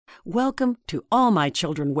Welcome to All My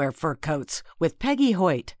Children Wear Fur Coats with Peggy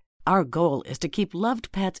Hoyt. Our goal is to keep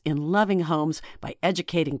loved pets in loving homes by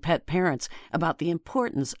educating pet parents about the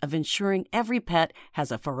importance of ensuring every pet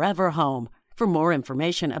has a forever home. For more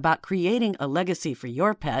information about creating a legacy for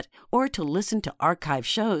your pet or to listen to archive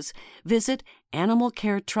shows, visit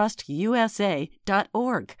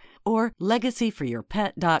animalcaretrustusa.org or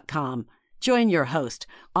legacyforyourpet.com. Join your host,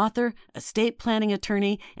 author, estate planning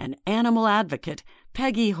attorney, and animal advocate,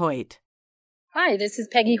 Peggy Hoyt. Hi, this is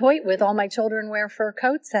Peggy Hoyt with All My Children Wear Fur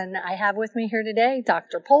Coats, and I have with me here today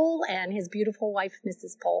Dr. Pol and his beautiful wife,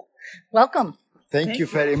 Mrs. Pol. Welcome. Thank you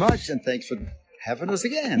very much, and thanks for having us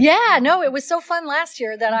again. Yeah, no, it was so fun last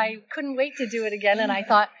year that I couldn't wait to do it again, and I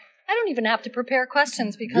thought, I don't even have to prepare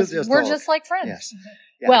questions because we're just like friends. Yes.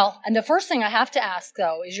 Yeah. Well, and the first thing I have to ask,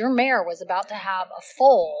 though, is your mare was about to have a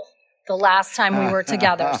foal the last time we were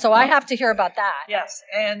together, so I have to hear about that. Yes,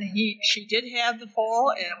 and she did have the foal,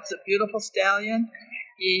 and it was a beautiful stallion.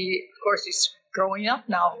 Of course, he's growing up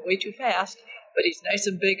now way too fast, but he's nice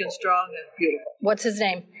and big and strong and beautiful. What's his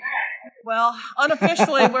name? Well,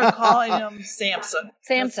 unofficially, we're calling him Samson.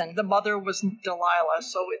 Samson. The mother was Delilah,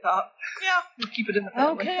 so we thought, we'll keep it in the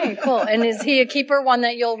family. Okay, cool. And is he a keeper, one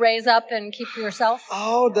that you'll raise up and keep for yourself?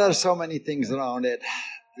 Oh, there's so many things around it.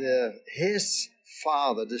 His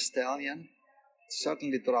father, the stallion,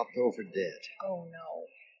 suddenly dropped over dead. Oh, no.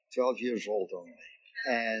 12 years old only.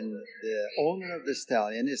 And the owner of the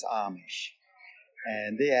stallion is Amish.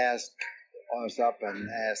 And they asked us up and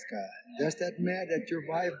asked, does that mare that your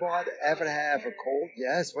wife bought ever have a colt?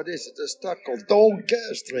 Yes. What is it? A stud colt. Don't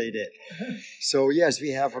castrate it. So, yes,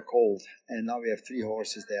 we have a colt. And now we have 3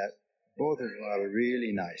 horses there. Both of them are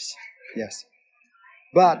really nice. Yes.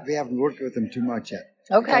 But we haven't worked with them too much yet.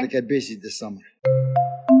 Okay. Got to get busy this summer.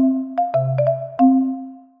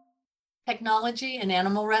 Technology and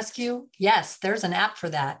animal rescue? Yes, there's an app for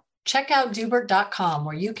that. Check out Dubert.com,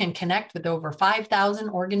 where you can connect with over 5,000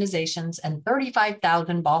 organizations and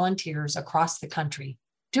 35,000 volunteers across the country.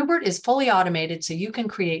 Dubert is fully automated, so you can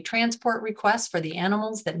create transport requests for the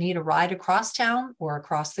animals that need a ride across town or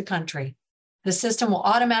across the country. The system will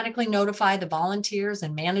automatically notify the volunteers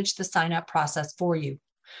and manage the sign-up process for you.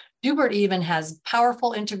 Dubert even has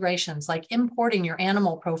powerful integrations like importing your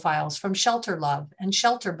animal profiles from Shelter Love and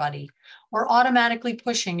Shelter Buddy, or automatically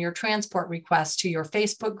pushing your transport requests to your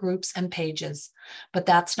Facebook groups and pages. But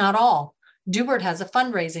that's not all. Dubert has a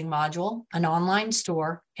fundraising module, an online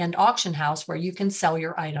store, and auction house where you can sell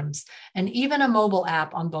your items, and even a mobile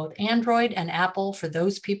app on both Android and Apple for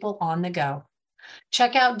those people on the go.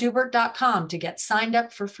 Check out Dubert.com to get signed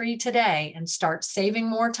up for free today and start saving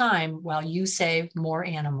more time while you save more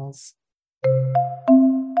animals.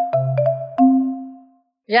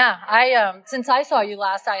 Yeah, since I saw you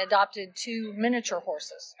last, I adopted 2 miniature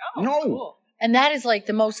horses. Oh, No. cool. And that is like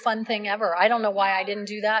the most fun thing ever. I don't know why I didn't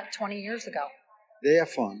do that 20 years ago. They are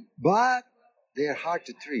fun, but they're hard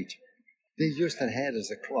to treat. They use their head as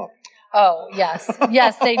a club. Oh, yes.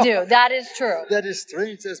 Yes, they do. That is true. That is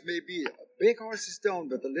strange as maybe. Big horses don't,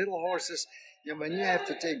 but the little horses, when you have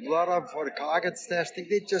to take blood up for the carcass testing,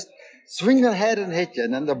 they just swing their head and hit you,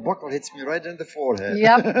 and then the buckle hits me right in the forehead.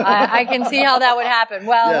 Yep, I can see how that would happen.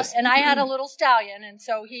 Well, Yes. And I had a little stallion, and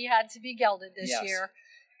so he had to be gelded this Yes. year.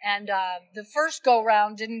 And the first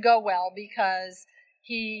go-round didn't go well because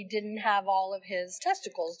he didn't have all of his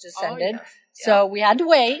testicles descended. yes. So we had to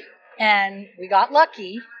wait, and we got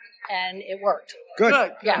lucky, and it worked.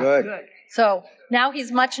 Good. Yeah. Good. So now he's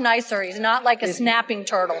much nicer. He's not like a snapping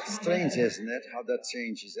turtle. Strange, isn't it? How that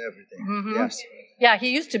changes everything. Mhm. Yes. Yeah, he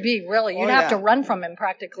used to be, really. You'd Oh, have to yeah. run from him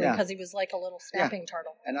practically Yeah. because he was like a little snapping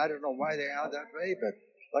turtle. And I don't know why they are that way, but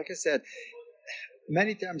like I said,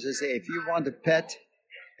 many times I say, if you want a pet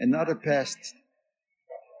and not a pest,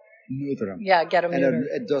 neuter them. Yeah, get him And neutered.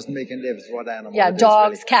 it doesn't make any difference what animal Yeah, it is,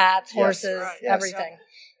 dogs, really. cats, Yes. horses, Right. Yes. everything.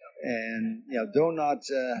 And, do not,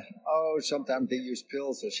 sometimes they use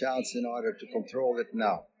pills or shots in order to control it.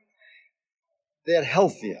 No. They're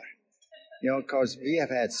healthier, because we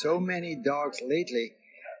have had so many dogs lately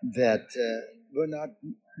that were not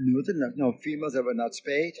neutered, no females that were not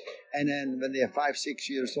spayed. And then when they are 5, 6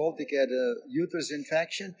 years old, they get a uterus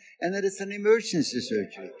infection, and then it's an emergency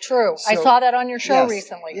surgery. True. I So- saw that on your show Yes.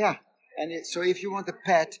 recently. Yeah. And so if you want a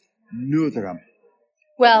pet, neuter them.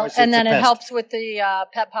 Well, Otherwise, and it's then a it pest. helps with the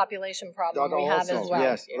pet population problem we have as well.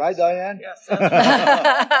 Yes. Right, Diane? Yes.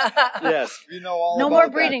 Yes. We know all No about more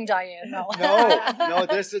that. breeding, Diane. No. No,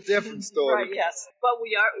 that's a different story. Right, yes. But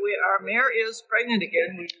our mare is pregnant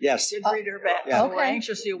again. We Yes. did breed her back. Yeah. So we're Okay.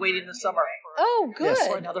 anxiously awaiting the summer Oh, good. Yes.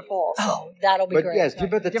 for another foal. So. Oh, that'll be But great. yes, you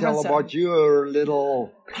better Different tell sound. about your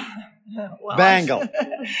little Well, bangle.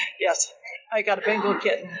 Yes. I got a Bengal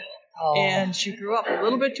kitten. Oh. And she grew up a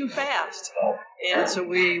little bit too fast. And so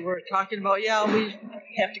we were talking about, we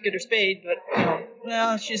have to get her spayed,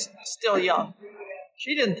 but, she's still young.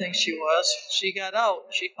 She didn't think she was. She got out.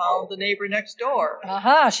 She found the neighbor next door.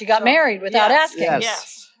 She got married without asking.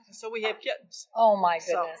 Yes. So we have kittens. Oh, my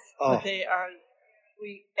goodness. But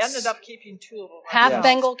we ended up keeping 2 of them. Half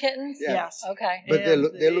Bengal kittens? Yeah. Yes. Okay. But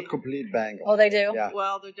they look complete Bengal. Oh, they do? Yeah.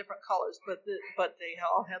 Well, they're different colors, but they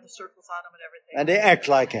all have the circles on them and everything. And they act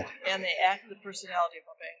like it. And they act the personality of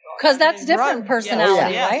a Bengal. Because that's different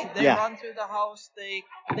personality, right? They run through the house.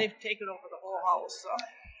 They've taken over the whole house. So.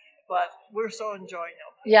 But we're so enjoying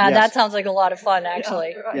them. Yeah, that sounds like a lot of fun,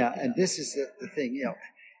 actually. Yeah, right. Yeah, and this is the thing,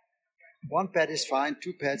 1 pet is fine,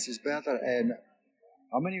 2 pets is better, and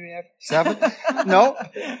how many we have? 7? No?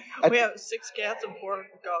 We have 6 cats and 4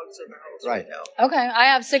 dogs in the house right now. Okay, I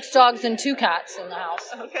have 6 dogs and 2 cats in the house.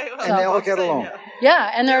 Okay, well, and they all get along.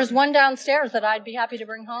 Yeah, and there's one downstairs that I'd be happy to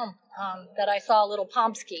bring home. That I saw a little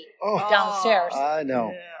Pomsky downstairs. I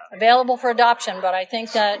know. Yeah. Available for adoption, but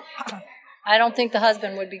I don't think the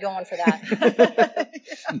husband would be going for that.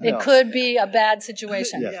 It could be a bad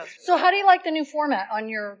situation. Yeah. So how do you like the new format on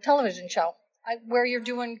your television show? Where you're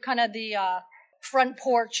doing kind of the front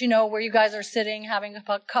porch, where you guys are sitting, having a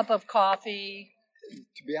cup of coffee.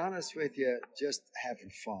 To be honest with you, just having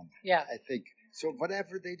fun. Yeah. I think. So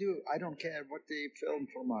whatever they do, I don't care what they film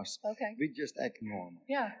from us. Okay. We just act normal.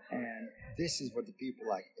 Yeah. And this is what the people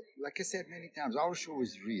like. Like I said many times, our show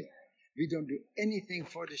is real. We don't do anything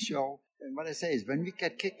for the show. And what I say is, when we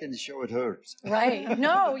get kicked in the show, it hurts. Right.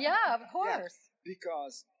 No, yeah, of course. Yeah,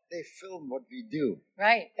 because they film what we do.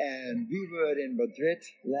 Right. And we were in Madrid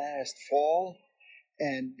last fall,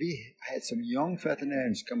 and we had some young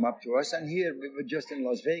veterinarians come up to us. And here, we were just in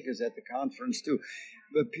Las Vegas at the conference too.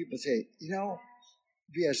 But people say,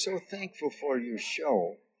 we are so thankful for your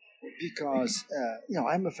show because,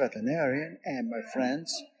 I'm a veterinarian and my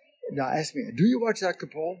friends now ask me, do you watch Dr.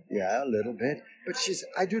 Pol? Yeah, a little bit. But she says,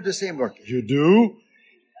 I do the same work. You do?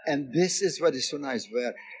 And this is what is so nice,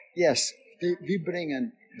 where, yes, we bring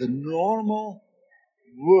in the normal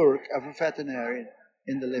work of a veterinarian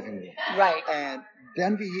in the living room. Right. And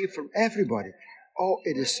then we hear from everybody, oh,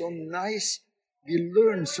 it is so nice. We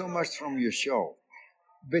learn so much from your show,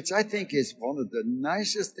 which I think is one of the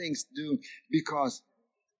nicest things to do, because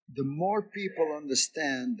the more people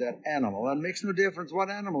understand that animal, and it makes no difference what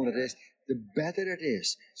animal it is, the better it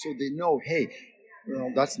is. So they know, hey,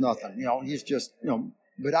 that's nothing. He's just,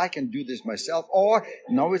 but I can do this myself. Or,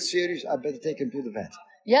 no, it's serious, I better take him to the vet.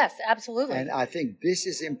 Yes, absolutely. And I think this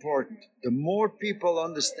is important. The more people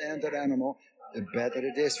understand that animal, the better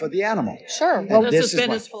it is for the animal. Sure. Well, this has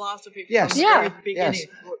been his philosophy from the very beginning. Yes.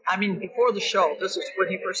 I mean, before the show, this is when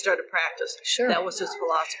he first started practice. Sure. That was his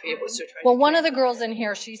philosophy. It was to try well, one of the girls in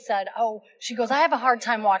here, she said, she goes, I have a hard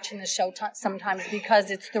time watching the show sometimes because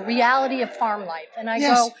it's the reality of farm life. And I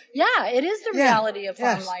go, yeah, it is the reality of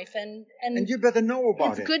farm life. And you better know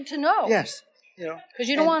about it. It's good to know. Yes. Because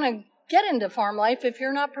you don't want to get into farm life if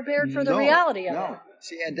you're not prepared for the reality of it.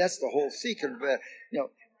 See, and that's the whole secret where,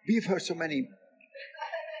 we've heard so many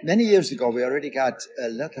years ago, we already got a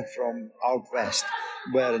letter from out west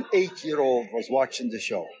where an 8-year-old was watching the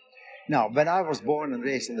show. Now, when I was born and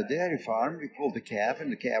raised on the dairy farm, we pulled the calf,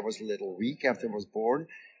 and the calf was a little weak after it was born.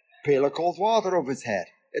 Pail of cold water over its head.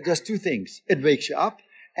 It does 2 things. It wakes you up,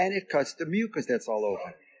 and it cuts the mucus that's all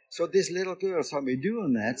over. So this little girl saw me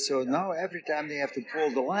doing that, so now every time they have to pull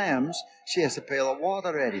the lambs, she has a pail of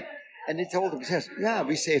water ready. And they told him, says, yeah,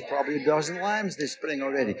 we saved probably a dozen lambs this spring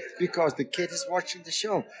already because the kid is watching the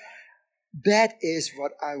show. That is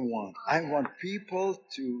what I want. I want people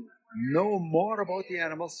to know more about the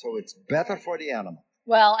animals so it's better for the animal.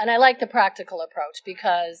 Well, and I like the practical approach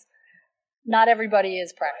because not everybody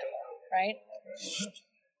is practical, right?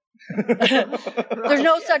 There's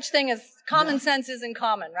no such thing as common sense isn't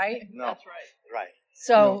common, right? No. That's right. Right.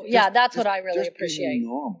 So, that's what I really appreciate.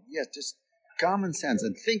 Normal. Yes, just common sense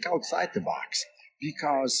and think outside the box,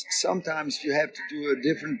 because sometimes you have to do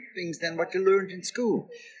different things than what you learned in school,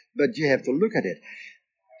 but you have to look at it.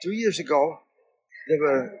 2 years ago, there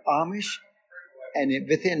were Amish, and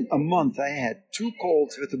within a month I had 2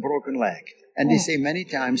 colts with a broken leg. And they say many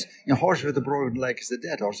times, a horse with a broken leg is a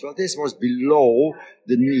dead horse. Well, this was below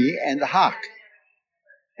the knee and the hock.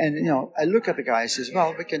 And, I look at the guy and says,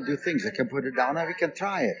 well, we can do things. I can put it down and we can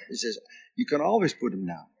try it. He says, you can always put them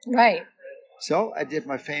down. Right. So I did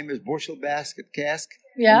my famous bushel basket cask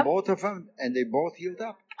on both of them, and they both healed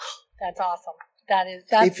up. That's awesome.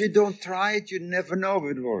 That's if you don't try it, you never know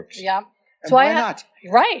if it works. Yeah. And why not?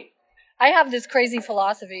 Right. I have this crazy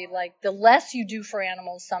philosophy, like the less you do for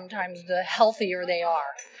animals, sometimes the healthier they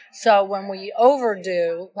are. So when we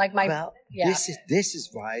overdo, like this is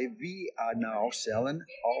why we are now selling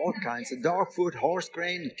all kinds of dog food, horse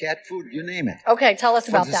grain, cat food, you name it. Okay, tell us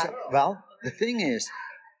about that. Well, the thing is,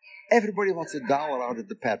 everybody wants $1 out of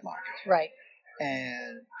the pet market. Right.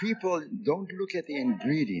 And people don't look at the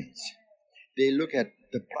ingredients. They look at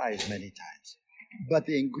the price many times. But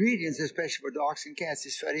the ingredients, especially for dogs and cats,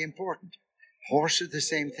 is very important. Horses, the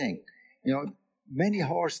same thing. You know, many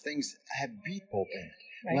horse things have beet pulp in it.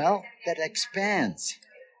 Right. Well, that expands.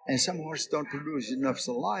 And some horses don't produce enough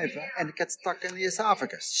saliva, and it gets stuck in the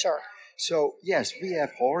esophagus. Sure. So, yes, we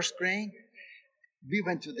have horse grain. We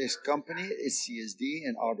went to this company, it's CSD,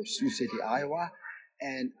 and out of Sioux City, Iowa,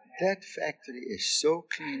 and that factory is so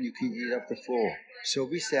clean you can eat off the floor. So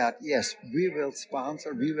we said, yes, we will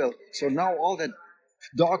sponsor, we will. So now all that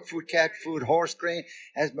dog food, cat food, horse grain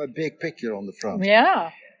has my big picture on the front.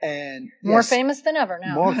 Yeah. And more famous than ever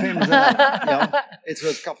now. More famous than ever. You know, it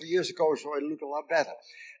was a couple of years ago, so it looked a lot better.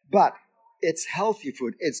 But it's healthy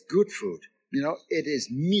food. It's good food. You know, it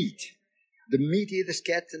is meat. The meat eaters,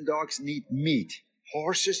 cats and dogs, need meat.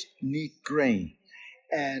 Horses need grain.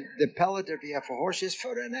 And the pellet that we have for horses is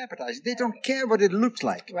for an appetizer. They don't care what it looks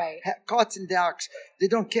like. Right. Cats and dogs, they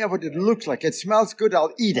don't care what it looks like. It smells good,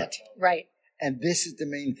 I'll eat it. Right. And this is the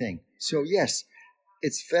main thing. So yes,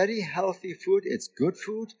 it's very healthy food. It's good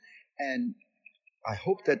food. And I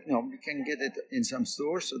hope that we can get it in some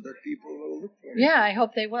stores so that people will look for it. Yeah, I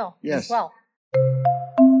hope they will as well.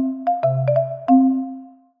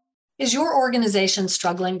 Is your organization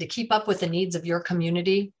struggling to keep up with the needs of your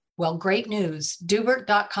community? Well, great news.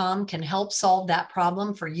 Dubert.com can help solve that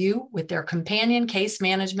problem for you with their companion case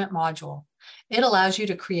management module. It allows you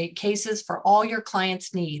to create cases for all your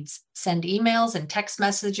clients' needs, send emails and text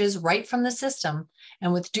messages right from the system,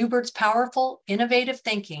 and with Dubert's powerful, innovative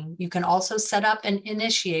thinking, you can also set up and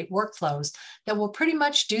initiate workflows that will pretty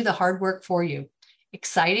much do the hard work for you.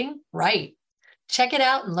 Exciting, right? Check it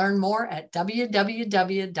out and learn more at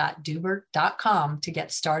www.dubert.com to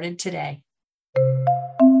get started today.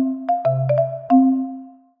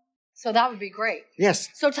 So that would be great. Yes.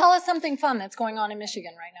 So tell us something fun that's going on in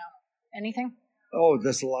Michigan right now. Anything? Oh,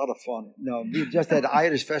 there's a lot of fun. No, we just had the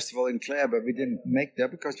Irish Festival in Clare, but we didn't make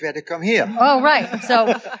that because we had to come here. Oh, right.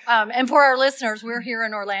 So, and for our listeners, we're here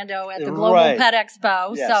in Orlando at the Global Pet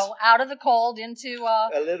Expo. Yes. So out of the cold into a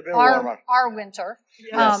little bit warmer. Our winter,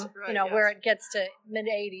 yes. Where it gets to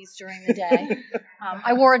mid-80s during the day.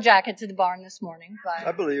 I wore a jacket to the barn this morning. But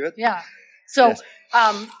I believe it. Yeah. So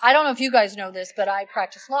I don't know if you guys know this, but I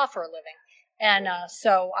practice law for a living. And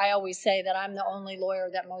so I always say that I'm the only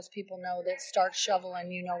lawyer that most people know that starts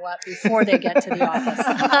shoveling, you know what, before they get to the office.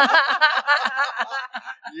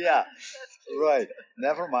 Yeah, right.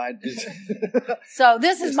 Never mind. So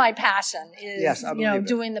this is my passion, is, yes,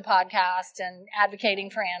 doing the podcast and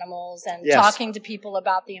advocating for animals and talking to people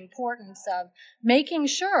about the importance of making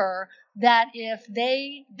sure that if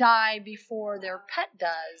they die before their pet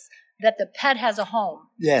does, that the pet has a home.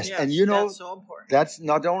 Yes, and that's so important. That's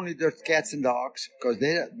not only the cats and dogs, but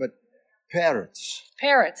parrots.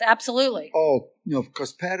 Parrots, absolutely. Oh,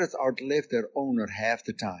 because parrots outlive their owner half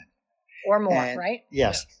the time. Or more, right?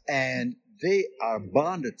 Yes, and they are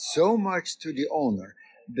bonded so much to the owner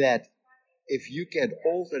that if you get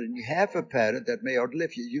older and you have a parrot that may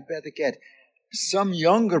outlive you, you better get some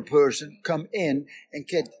younger person come in and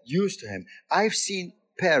get used to him. I've seen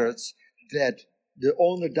parrots that the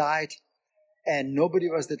owner died, and nobody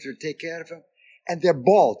was there to take care of him. And they're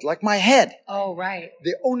bald, like my head. Oh, right.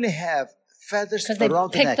 They only have feathers around the neck.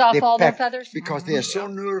 Because they picked off all their feathers? Because they are so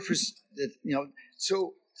nervous, that,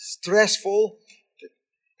 so stressful.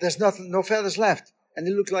 There's no feathers left. And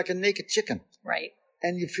they look like a naked chicken. Right.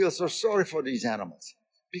 And you feel so sorry for these animals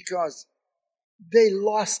because they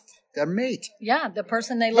lost their mate. Yeah, the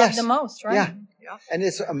person they love the most, right? Yeah. And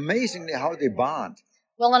it's amazingly how they bond.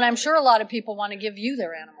 Well, and I'm sure a lot of people want to give you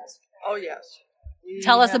their animals. Oh, yes.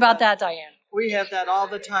 Tell us about that, Diane. We have that all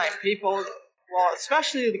the time. People,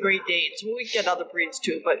 especially the Great Danes. We get other breeds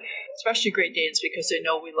too, but especially Great Danes because they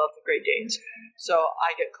know we love the Great Danes. So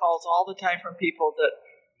I get calls all the time from people that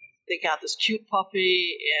they got this cute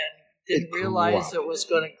puppy and didn't realize it was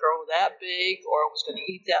going to grow that big or it was going to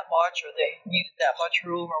eat that much or they needed that much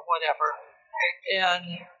room or whatever. And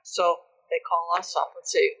so they call us up and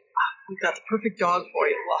say, we got the perfect dog for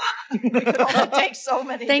you. Well, we could only take so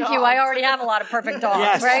many Thank dogs. you. I already have a lot of perfect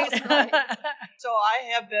dogs, right? So I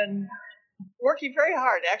have been working very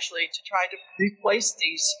hard, actually, to try to replace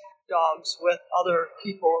these dogs with other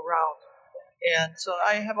people around. And so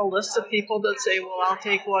I have a list of people that say, well, I'll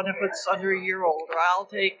take one if it's under a year old, or I'll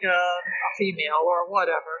take a female, or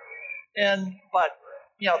whatever. But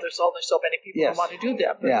there's only so many people who want to do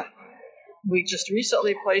that. But we just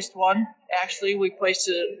recently placed one. Actually, we placed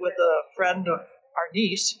it with a friend of our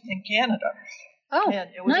niece in Canada. Oh, and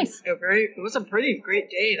it was nice. It was a pretty great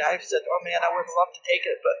day. And I said, oh man, I would love to take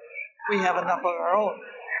it, but we have enough of our own.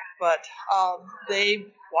 But they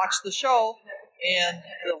watched the show, and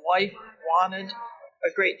the wife wanted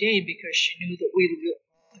a Great Dane because she knew that we loved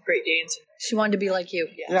the Great Danes. She wanted to be like you.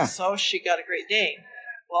 Yeah. So she got a Great Dane.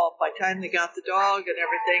 Well, by the time they got the dog and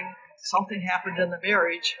everything, something happened in the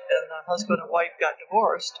marriage, and the husband and wife got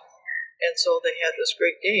divorced. And so they had this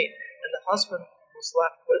Great Dane, and the husband was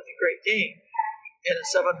left with the Great Dane in a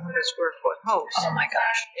 700-square-foot house. Oh, my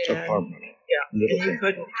gosh. And, and he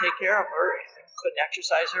couldn't take care of her, couldn't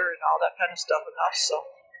exercise her, and all that kind of stuff enough, so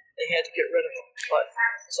they had to get rid of him. But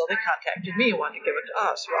so they contacted me and wanted to give it to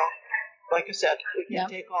us. Well, like I said, we can't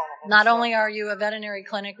take all of them. Not only are you a veterinary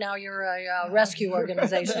clinic, now you're a rescue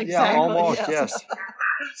organization. Yeah, almost, yes.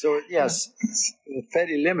 So, yes, it's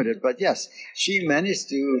fairly limited, but yes, she managed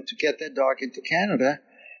to get that dog into Canada,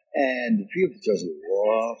 and people just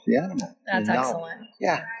love the animal. That's excellent.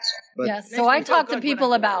 Yeah. But yes. So I talk to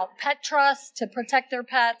people about pet trusts to protect their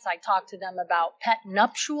pets. I talk to them about pet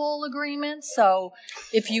nuptial agreements. So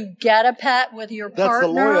if you get a pet with your partner. That's the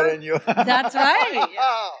lawyer in you. That's right.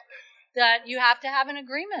 That you have to have an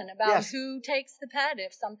agreement about who takes the pet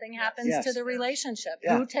if something happens to the relationship.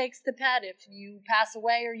 Who takes the pet if you pass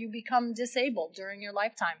away or you become disabled during your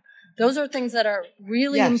lifetime. Those are things that are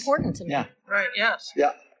really important to me. Yeah. Right, yes.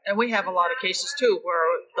 Yeah. And we have a lot of cases, too, where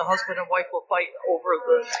the husband and wife will fight over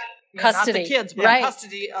the custody. Not the kids, but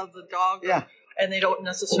custody of the dog. Yeah. And they don't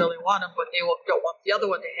necessarily want them, but they don't want the other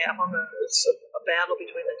one to have them. And it's a battle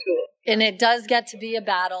between the two. And it does get to be a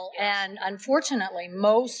battle. And unfortunately,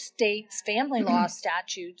 most states' family law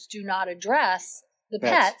statutes do not address the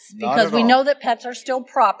pets because we know that pets are still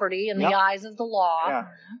property in the eyes of the law.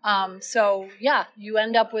 Yeah. So, you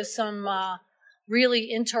end up with some really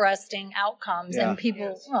interesting outcomes. And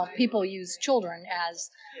people use children as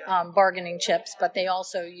bargaining chips, but they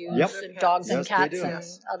also use dogs and cats and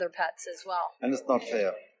other pets as well. And it's not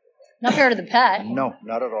fair. Not fair to the pet. No,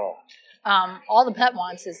 not at all. All the pet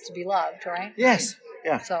wants is to be loved, right? Yes.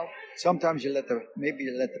 Yeah. So sometimes you let the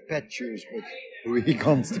pet choose who he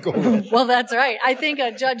comes to go with. Well, that's right. I think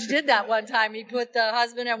a judge did that one time. He put the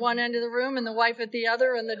husband at one end of the room and the wife at the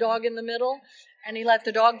other and the dog in the middle, and he let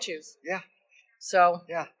the dog choose. Yeah. So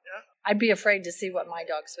I'd be afraid to see what my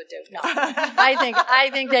dogs would do. No, I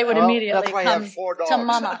think they would immediately come to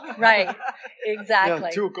Mama. Right, exactly. Yeah,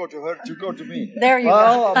 two go to her, two go to me. There you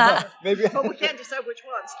go. Maybe. But we can't decide which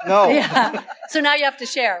ones. No. Yeah. So now you have to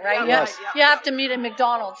share, right? You have to meet at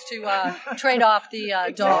McDonald's to trade off the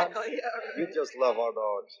dogs. We just love our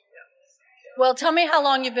dogs. Well, tell me how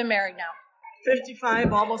long you've been married now.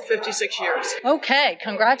 55, almost 56 years. Okay,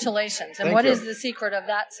 congratulations. And what is the secret of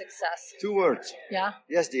that success? 2 words. Yeah?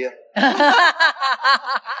 Yes, dear. But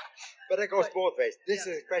it goes both ways. This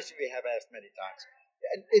is a question we have asked many times.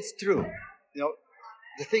 And it's true.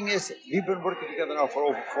 The thing is, we've been working together now for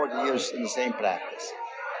over 40 years in the same practice.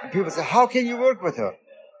 And people say, how can you work with her?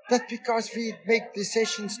 That's because we make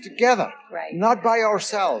decisions together, not by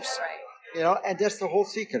ourselves. Right. And that's the whole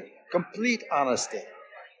secret. Complete honesty.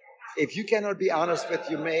 If you cannot be honest with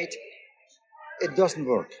your mate, it doesn't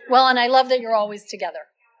work. Well, and I love that you're always together.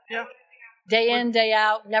 Yeah. Day in, day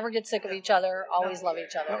out, never get sick of each other, always love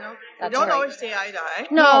each other. No. That's we don't always say eye to eye.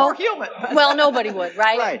 No. We're human. Well, nobody would,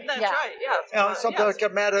 right? Right. That's right, yes. Sometimes I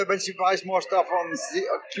get mad when she buys more stuff on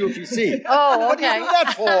QVC. Oh, okay. What do you do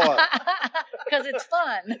that for? Because it's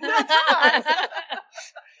fun.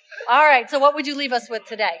 All right, so what would you leave us with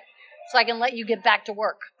today? So I can let you get back to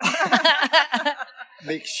work.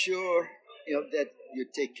 Make sure that you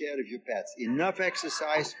take care of your pets. Enough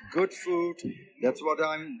exercise, good food. That's what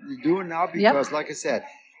I'm doing now because, like I said,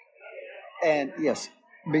 and yes,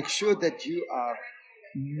 make sure that you are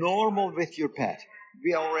normal with your pet.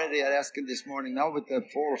 We already are asking this morning now with the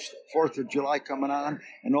 4th of July coming on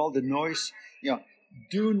and all the noise.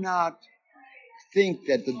 Do not think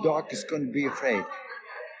that the dog is going to be afraid.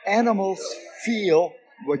 Animals feel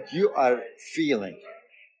what you are feeling.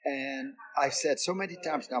 And I've said so many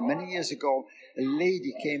times now, many years ago, a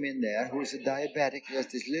lady came in there who was a diabetic. She has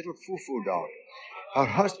this little foo-foo dog. Her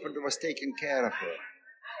husband was taking care of her.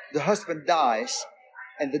 The husband dies,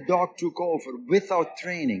 and the dog took over without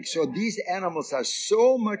training. So these animals are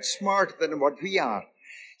so much smarter than what we are.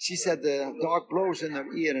 She said the dog blows in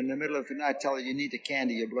her ear in the middle of the night, tell her you need a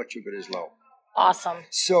candy, your blood sugar is low. Awesome.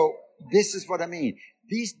 So this is what I mean.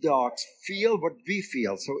 these dogs feel what we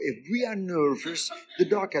feel. So if we are nervous, the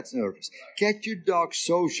dog gets nervous. Get your dog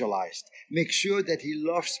socialized. Make sure that he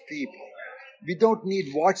loves people. We don't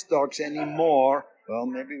need watchdogs anymore. Well,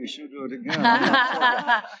 maybe we should do it again. I'm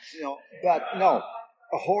not sure. But no,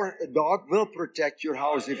 a dog will protect your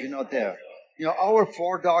house if you're not there. Our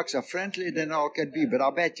 4 dogs are friendlier than all can be, but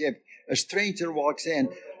I bet you if a stranger walks in,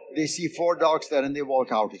 they see 4 dogs there and they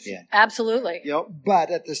walk out again. Absolutely.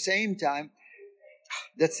 But at the same time,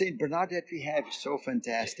 that St. Bernard that we have is so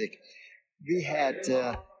fantastic. We had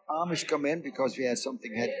Amish come in because we had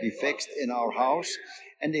something had to be fixed in our house.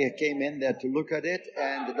 And they came in there to look at it,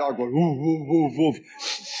 and the dog goes, woof, woof, woof, woof.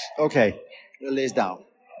 Okay, it lays down.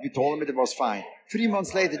 We told him it was fine. 3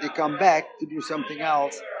 months later, they come back to do something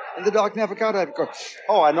else, and the dog never got it because,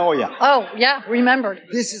 I know you. Oh, yeah, remembered.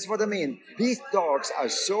 This is what I mean. These dogs are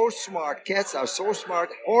so smart. Cats are so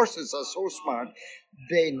smart. Horses are so smart.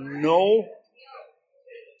 They know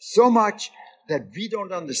so much that we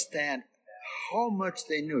don't understand how much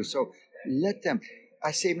they knew. So let them...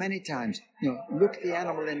 I say many times, look the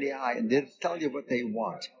animal in the eye and they'll tell you what they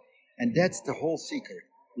want. And that's the whole secret.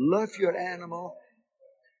 Love your animal,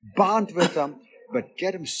 bond with them, but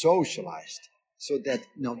get them socialized so that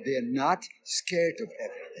they're not scared of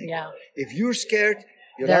everything. Yeah. If you're scared,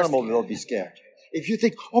 your animal will be scared. If you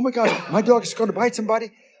think, oh my God, my dog is going to bite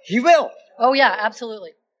somebody, he will. Oh yeah,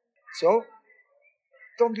 absolutely. So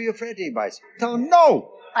don't be afraid he bites. Tell him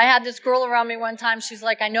no. I had this girl around me one time. She's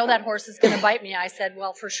like, I know that horse is going to bite me. I said,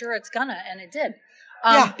 well, for sure it's going to. And it did.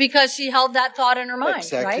 Because she held that thought in her mind.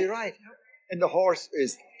 Exactly right. And the horse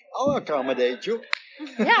is, I'll accommodate you.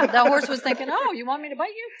 Yeah, the horse was thinking, you want me to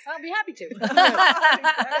bite you? I'll be happy to.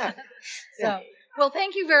 So, well,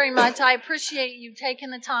 thank you very much. I appreciate you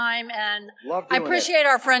taking the time. And I appreciate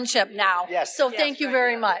our friendship now. Yes. So thank you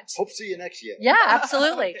very much. Hope to see you next year. Yeah,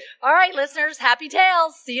 absolutely. All right, listeners, happy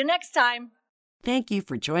tales. See you next time. Thank you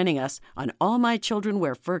for joining us on All My Children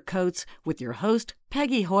Wear Fur Coats with your host,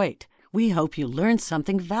 Peggy Hoyt. We hope you learned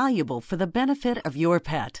something valuable for the benefit of your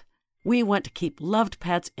pet. We want to keep loved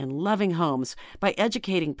pets in loving homes by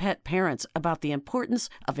educating pet parents about the importance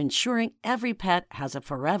of ensuring every pet has a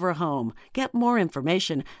forever home. Get more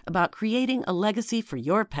information about creating a legacy for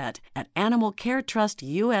your pet at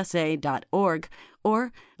animalcaretrustusa.org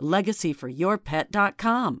or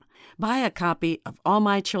legacyforyourpet.com. Buy a copy of All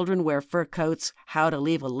My Children Wear Fur Coats, How to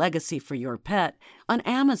Leave a Legacy for Your Pet on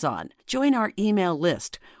Amazon. Join our email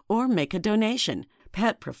list or make a donation.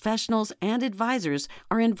 Pet professionals and advisors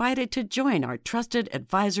are invited to join our trusted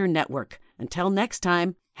advisor network. Until next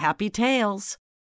time, happy tales!